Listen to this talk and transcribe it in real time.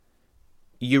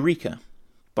Eureka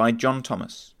by John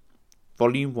Thomas,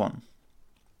 Volume 1,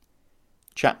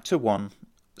 Chapter 1,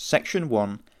 Section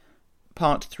 1,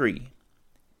 Part 3,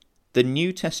 The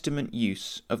New Testament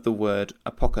Use of the Word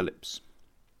Apocalypse.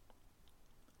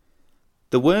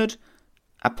 The word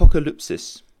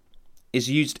apocalypsis is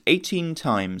used 18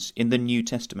 times in the New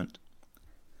Testament.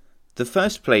 The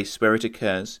first place where it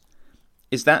occurs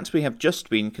is that we have just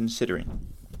been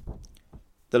considering.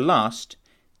 The last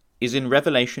is in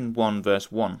Revelation 1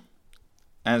 verse 1,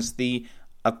 as the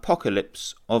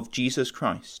apocalypse of Jesus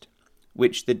Christ,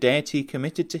 which the deity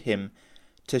committed to him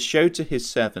to show to his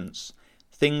servants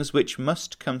things which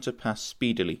must come to pass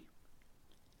speedily.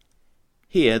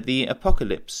 Here the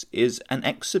apocalypse is an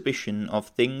exhibition of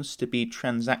things to be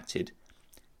transacted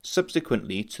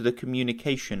subsequently to the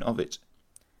communication of it.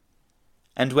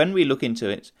 And when we look into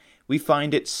it, we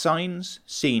find its signs,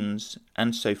 scenes,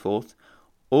 and so forth,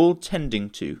 all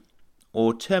tending to,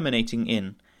 or terminating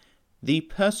in, the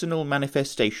personal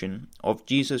manifestation of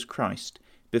Jesus Christ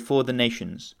before the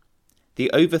nations,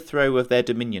 the overthrow of their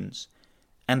dominions,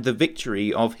 and the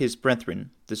victory of his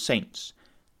brethren, the saints,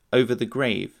 over the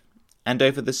grave, and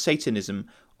over the Satanism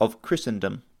of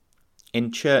Christendom,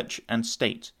 in church and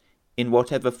state, in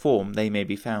whatever form they may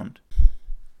be found.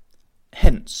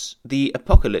 Hence, the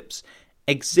apocalypse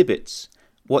exhibits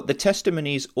what the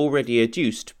testimonies already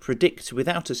adduced predict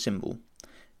without a symbol.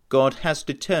 God has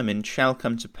determined shall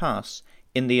come to pass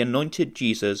in the anointed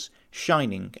Jesus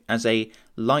shining as a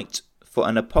light for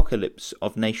an apocalypse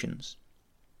of nations.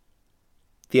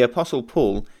 The Apostle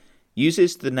Paul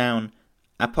uses the noun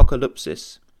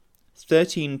apocalypsis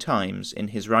 13 times in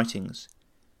his writings,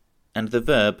 and the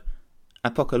verb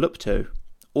apocalypto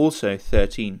also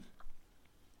 13.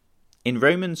 In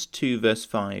Romans 2 verse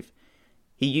 5,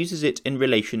 he uses it in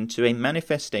relation to a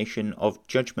manifestation of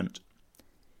judgment,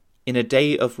 in a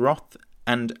day of wrath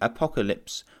and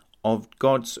apocalypse of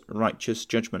God's righteous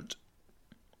judgment.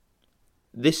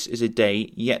 This is a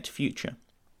day yet future,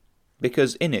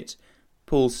 because in it,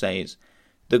 Paul says,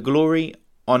 the glory,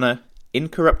 honour,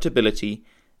 incorruptibility,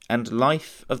 and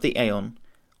life of the aeon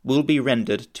will be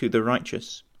rendered to the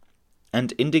righteous,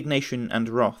 and indignation and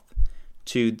wrath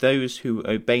to those who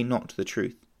obey not the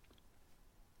truth.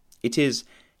 It is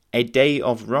a day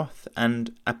of wrath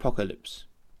and apocalypse.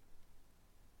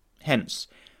 Hence,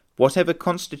 whatever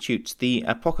constitutes the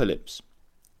apocalypse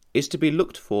is to be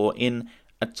looked for in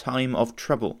a time of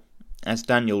trouble, as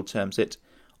Daniel terms it,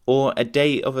 or a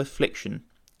day of affliction,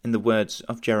 in the words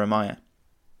of Jeremiah.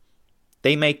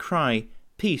 They may cry,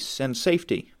 peace and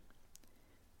safety,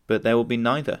 but there will be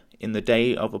neither in the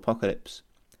day of apocalypse,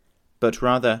 but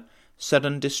rather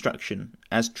sudden destruction,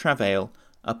 as travail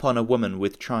upon a woman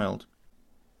with child.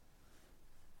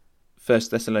 1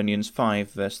 Thessalonians 5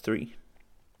 verse 3.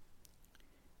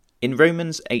 In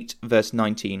Romans 8 verse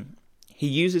 19, he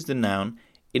uses the noun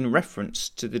in reference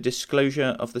to the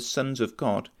disclosure of the sons of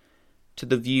God to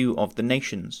the view of the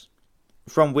nations,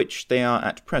 from which they are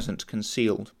at present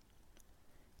concealed.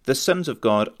 The sons of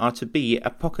God are to be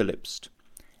apocalypsed,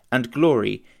 and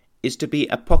glory is to be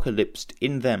apocalypsed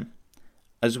in them,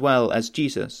 as well as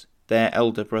Jesus, their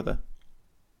elder brother.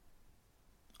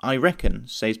 I reckon,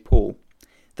 says Paul,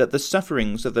 that the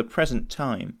sufferings of the present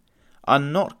time are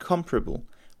not comparable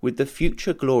with the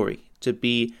future glory to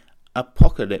be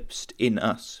apocalypsed in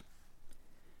us.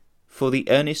 For the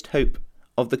earnest hope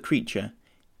of the creature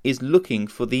is looking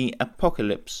for the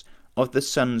apocalypse of the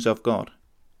sons of God.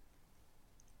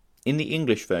 In the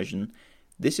English version,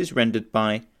 this is rendered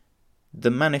by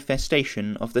the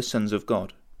manifestation of the sons of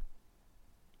God.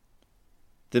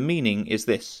 The meaning is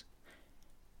this: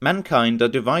 mankind are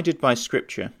divided by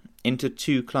Scripture into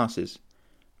two classes,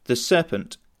 the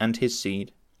serpent and his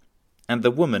seed, and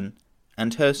the woman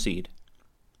and her seed.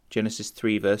 Genesis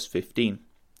 3 verse 15.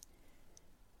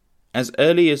 As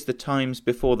early as the times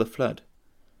before the flood,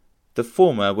 the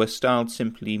former were styled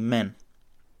simply men,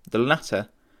 the latter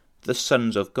the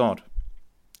sons of God.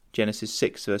 Genesis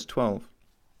 6 verse 12.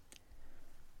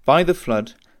 By the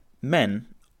flood, men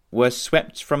were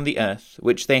swept from the earth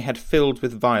which they had filled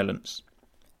with violence,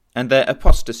 and their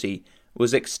apostasy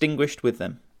was extinguished with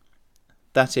them.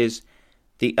 That is,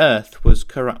 the earth was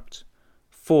corrupt,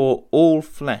 for all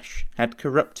flesh had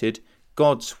corrupted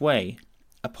God's way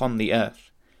upon the earth.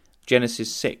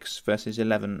 Genesis 6 verses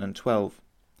 11 and 12.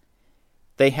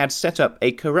 They had set up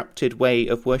a corrupted way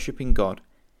of worshipping God,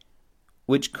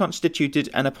 which constituted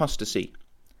an apostasy,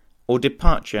 or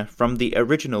departure from the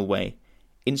original way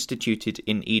instituted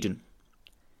in Eden.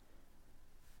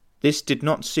 This did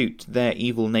not suit their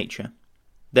evil nature,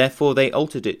 therefore they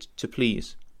altered it to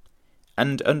please,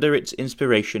 and under its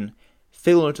inspiration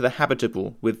filled the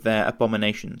habitable with their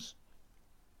abominations.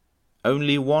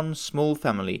 only one small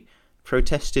family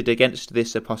protested against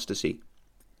this apostasy,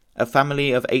 a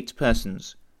family of 8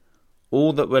 persons,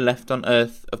 all that were left on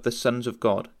earth of the sons of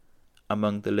God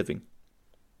among the living.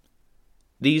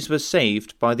 These were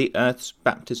saved by the earth's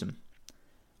baptism,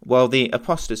 while the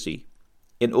apostasy,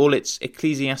 in all its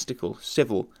ecclesiastical,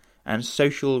 civil, and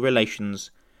social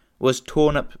relations, was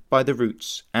torn up by the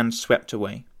roots and swept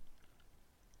away.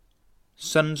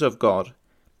 Sons of God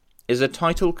is a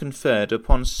title conferred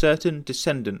upon certain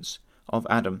descendants of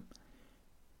Adam,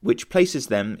 which places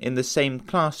them in the same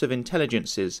class of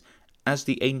intelligences as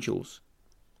the angels.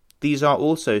 These are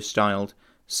also styled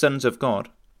sons of God,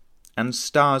 and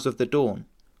stars of the dawn,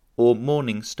 or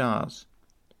morning stars.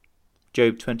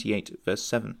 Job 28, verse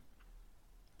 7.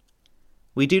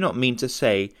 We do not mean to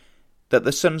say that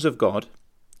the sons of God,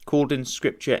 called in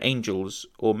Scripture angels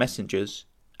or messengers,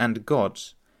 and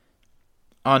gods,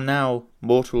 are now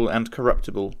mortal and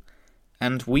corruptible,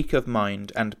 and weak of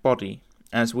mind and body,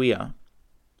 as we are.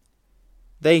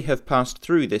 They have passed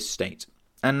through this state,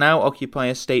 and now occupy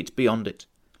a state beyond it,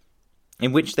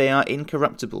 in which they are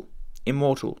incorruptible,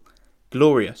 immortal,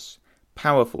 glorious,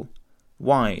 powerful,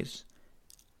 wise,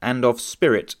 and of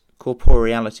spirit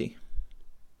corporeality.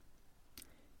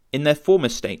 In their former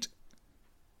state,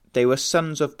 they were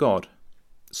sons of God,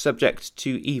 subject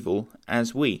to evil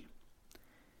as we.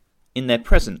 In their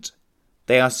present,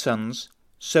 they are sons,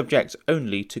 subject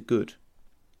only to good.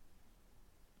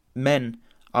 Men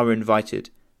are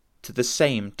invited to the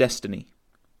same destiny.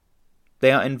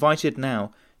 They are invited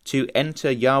now to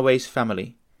enter Yahweh's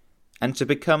family, and to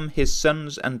become his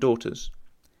sons and daughters,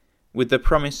 with the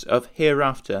promise of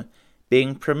hereafter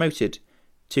being promoted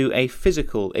to a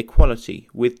physical equality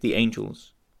with the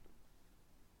angels.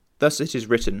 Thus it is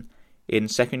written in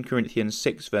 2 Corinthians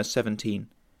 6 verse 17,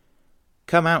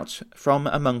 "Come out from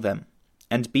among them,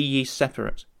 and be ye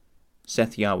separate,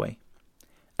 saith Yahweh,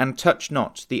 and touch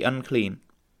not the unclean,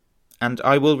 and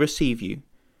I will receive you,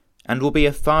 and will be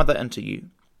a father unto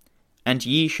you, and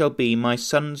ye shall be my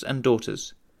sons and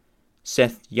daughters,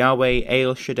 saith Yahweh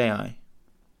El Shaddai."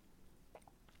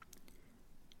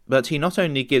 But he not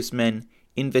only gives men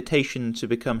invitation to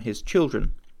become his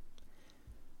children,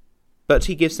 but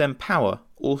he gives them power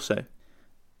also.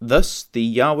 Thus the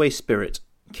Yahweh Spirit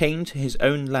came to his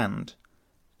own land,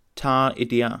 Tar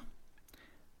Idiah,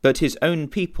 but his own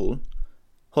people,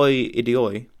 Hoi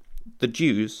Idioi, the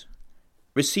Jews,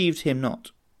 received him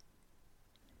not.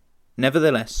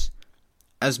 Nevertheless,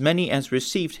 as many as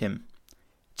received him,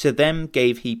 to them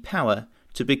gave he power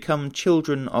to become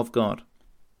children of God,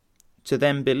 to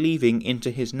them believing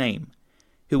into his name,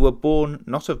 who were born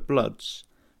not of bloods,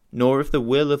 nor of the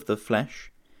will of the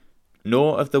flesh,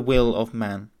 nor of the will of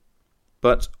man,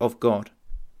 but of God.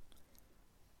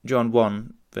 John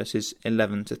 1, verses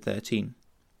 11 to 13.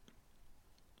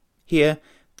 Here,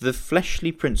 the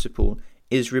fleshly principle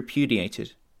is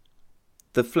repudiated.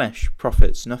 The flesh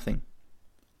profits nothing.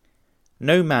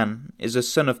 No man is a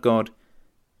son of God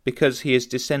because he is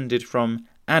descended from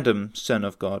Adam, son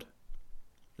of God.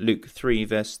 Luke 3,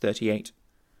 verse 38.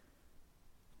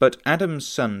 But Adam's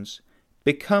sons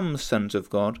become sons of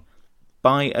God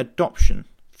by adoption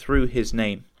through his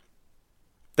name.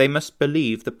 They must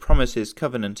believe the promises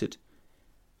covenanted,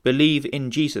 believe in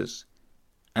Jesus,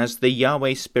 as the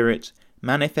Yahweh Spirit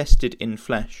manifested in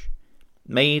flesh,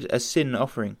 made a sin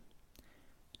offering,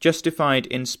 justified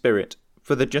in spirit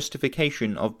for the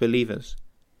justification of believers,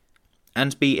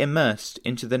 and be immersed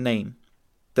into the name,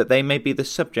 that they may be the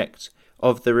subject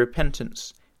of the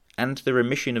repentance and the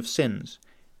remission of sins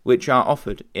which are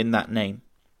offered in that name,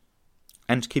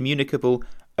 and communicable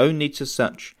only to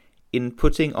such in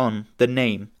putting on the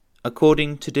name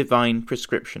according to divine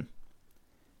prescription.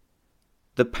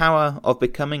 The power of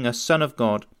becoming a son of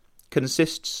God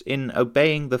consists in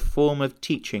obeying the form of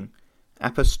teaching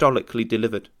apostolically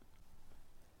delivered.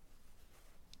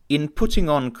 In putting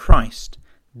on Christ,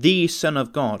 the Son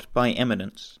of God by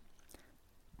eminence,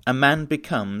 a man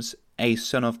becomes a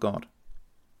son of God.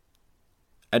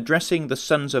 Addressing the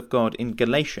sons of God in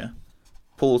Galatia,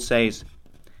 Paul says,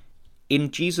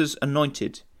 "In Jesus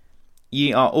anointed,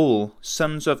 ye are all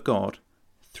sons of God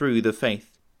through the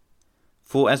faith.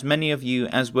 For as many of you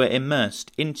as were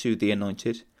immersed into the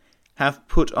anointed have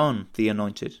put on the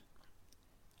anointed.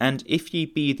 And if ye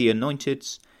be the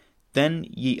anointed's, then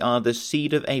ye are the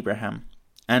seed of Abraham,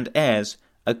 and heirs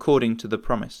according to the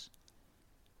promise."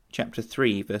 Chapter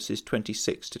 3, verses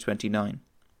 26 to 29.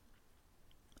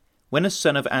 When a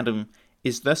son of Adam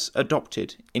is thus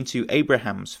adopted into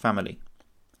Abraham's family,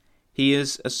 he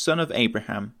is a son of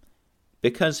Abraham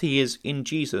because he is in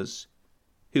Jesus,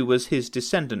 who was his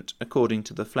descendant according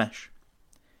to the flesh.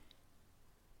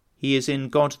 he is in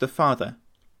God the Father,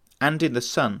 and in the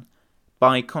Son,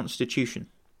 by constitution,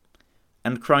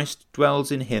 and Christ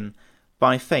dwells in him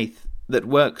by faith that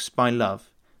works by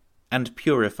love, and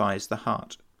purifies the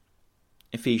heart.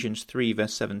 Ephesians 3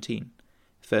 verse 17,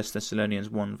 1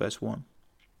 Thessalonians 1 verse 1.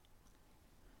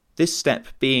 This step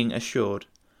being assured,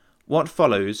 what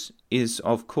follows is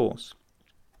of course.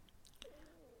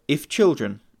 If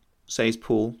children, says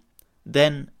Paul,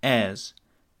 then heirs,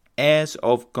 heirs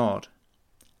of God,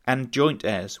 and joint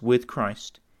heirs with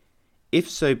Christ, if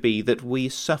so be that we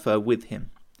suffer with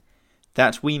him,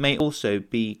 that we may also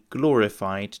be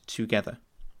glorified together.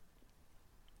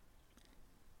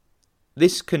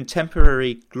 This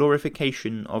contemporary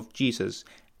glorification of Jesus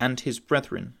and his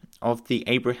brethren of the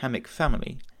Abrahamic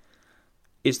family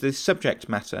is the subject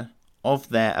matter of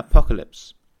their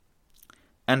apocalypse,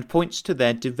 and points to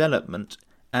their development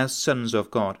as sons of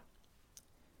God.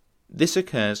 This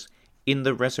occurs in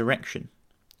the resurrection,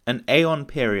 an aeon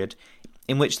period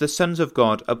in which the sons of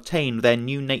God obtain their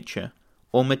new nature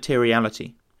or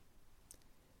materiality.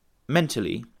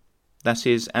 Mentally, that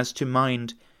is, as to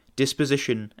mind,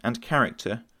 disposition, and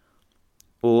character,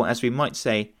 or as we might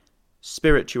say,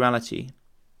 spirituality,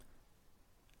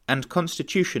 and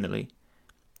constitutionally,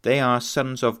 they are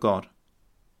sons of God.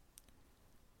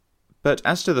 But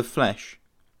as to the flesh,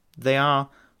 they are,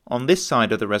 on this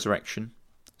side of the resurrection,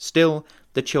 still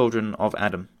the children of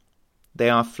Adam. They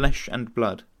are flesh and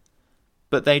blood,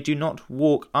 but they do not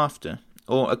walk after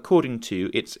or according to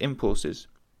its impulses,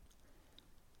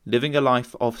 living a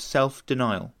life of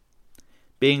self-denial,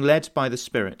 being led by the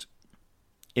Spirit,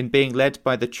 in being led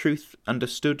by the truth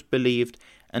understood, believed,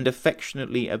 and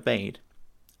affectionately obeyed,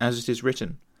 as it is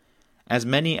written, as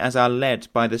many as are led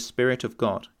by the Spirit of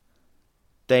God,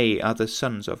 they are the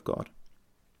sons of God.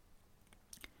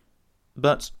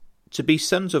 But to be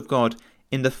sons of God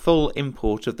in the full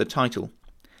import of the title,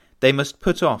 they must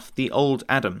put off the old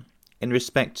Adam in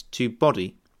respect to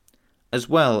body, as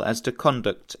well as to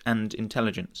conduct and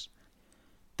intelligence.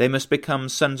 They must become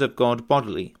sons of God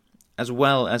bodily, as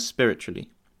well as spiritually.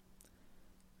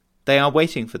 They are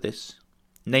waiting for this,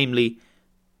 namely,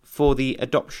 for the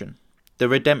adoption, the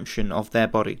redemption of their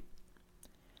body.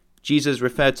 Jesus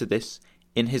referred to this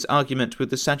in his argument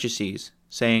with the Sadducees,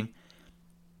 saying,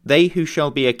 "They who shall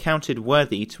be accounted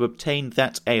worthy to obtain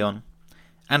that aeon,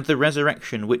 and the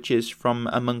resurrection which is from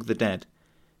among the dead,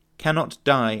 cannot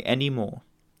die any more,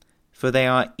 for they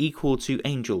are equal to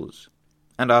angels,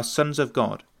 and are sons of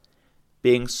God,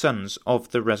 being sons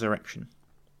of the resurrection."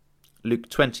 Luke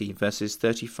 20 verses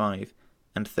 35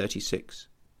 and 36.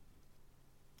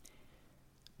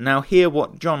 Now hear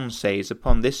what John says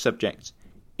upon this subject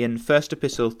in 1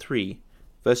 Epistle 3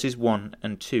 verses 1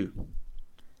 and 2.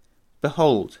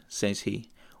 "Behold," says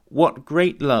he, "what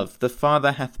great love the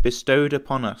Father hath bestowed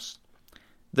upon us,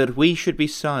 that we should be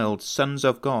styled sons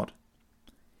of God.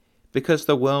 Because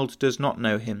the world does not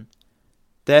know him,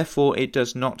 therefore it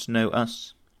does not know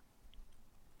us.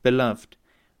 Beloved,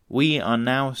 we are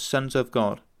now sons of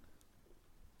God,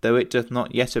 though it doth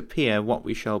not yet appear what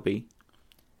we shall be.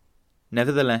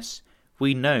 Nevertheless,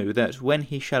 we know that when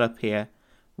he shall appear,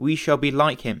 we shall be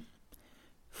like him,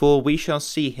 for we shall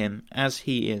see him as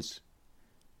he is.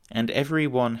 And every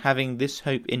one having this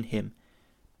hope in him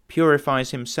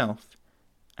purifies himself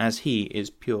as he is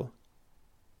pure."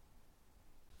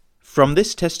 From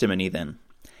this testimony, then,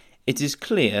 it is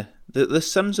clear that the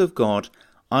sons of God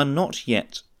are not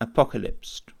yet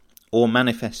apocalypsed or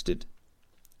manifested.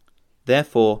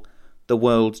 Therefore, the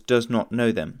world does not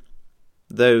know them,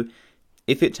 though,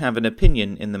 if it have an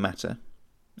opinion in the matter,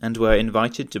 and were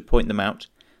invited to point them out,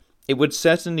 it would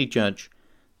certainly judge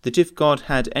that if God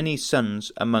had any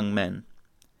sons among men,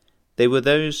 they were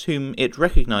those whom it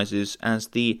recognizes as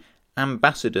the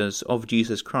ambassadors of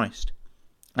Jesus Christ,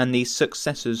 and the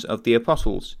successors of the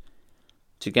apostles,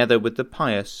 together with the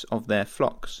pious of their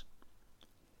flocks.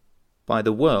 By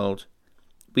the world,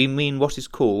 we mean what is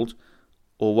called,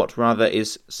 or what rather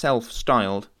is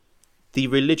self-styled, the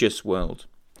religious world,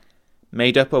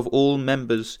 made up of all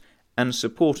members and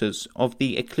supporters of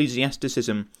the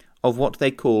ecclesiasticism of what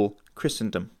they call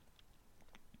Christendom.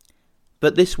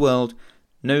 But this world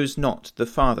knows not the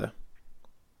Father.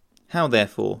 How,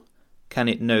 therefore, can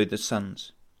it know the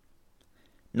sons?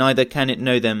 Neither can it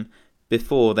know them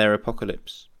before their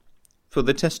apocalypse, for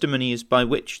the testimonies by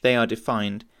which they are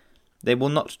defined they will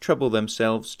not trouble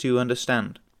themselves to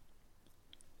understand.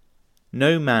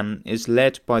 No man is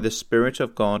led by the Spirit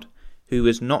of God who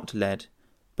is not led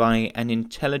by an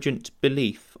intelligent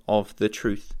belief of the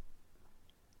truth.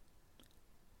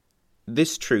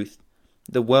 This truth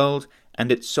the world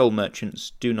and its soul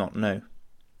merchants do not know.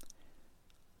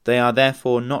 They are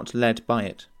therefore not led by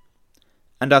it,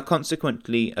 and are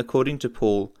consequently, according to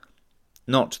Paul,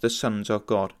 not the sons of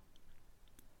God.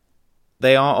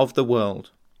 They are of the world,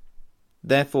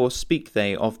 therefore speak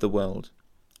they of the world,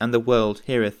 and the world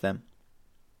heareth them.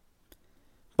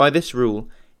 By this rule,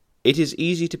 it is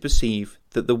easy to perceive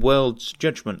that the world's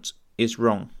judgment is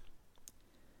wrong.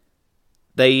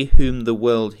 They whom the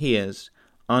world hears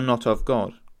are not of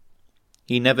God.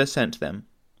 He never sent them,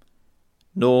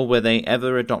 nor were they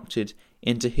ever adopted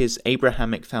into his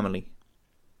Abrahamic family.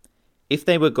 If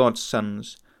they were God's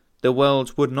sons, the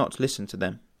world would not listen to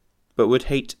them, but would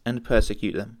hate and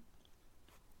persecute them.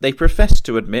 They profess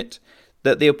to admit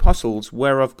that the apostles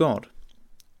were of God,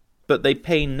 but they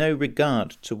pay no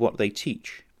regard to what they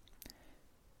teach.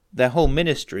 Their whole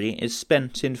ministry is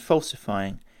spent in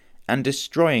falsifying and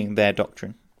destroying their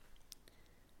doctrine.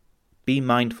 Be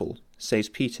mindful, says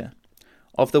Peter,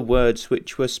 of the words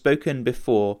which were spoken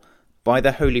before by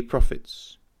the holy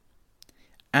prophets,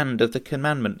 and of the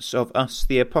commandments of us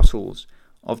the apostles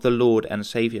of the Lord and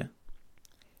Saviour.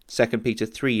 2 Peter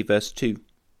 3 verse 2.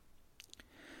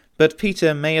 But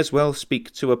Peter may as well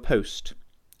speak to a post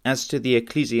as to the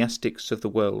ecclesiastics of the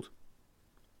world.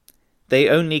 They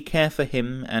only care for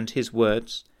him and his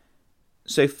words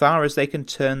so far as they can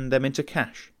turn them into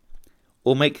cash,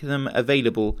 or make them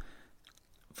available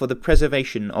for the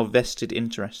preservation of vested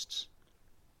interests.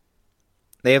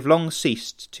 They have long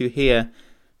ceased to hear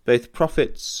both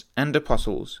prophets and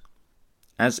apostles,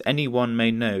 as anyone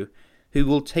may know who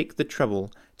will take the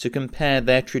trouble to compare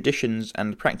their traditions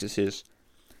and practices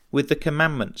with the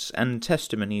commandments and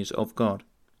testimonies of God.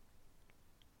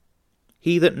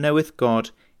 He that knoweth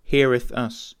God heareth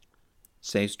us,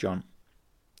 says John.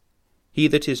 He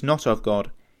that is not of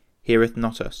God heareth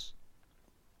not us.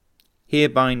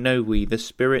 Hereby know we the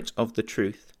spirit of the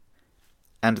truth,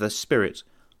 and the spirit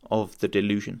of the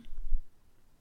delusion.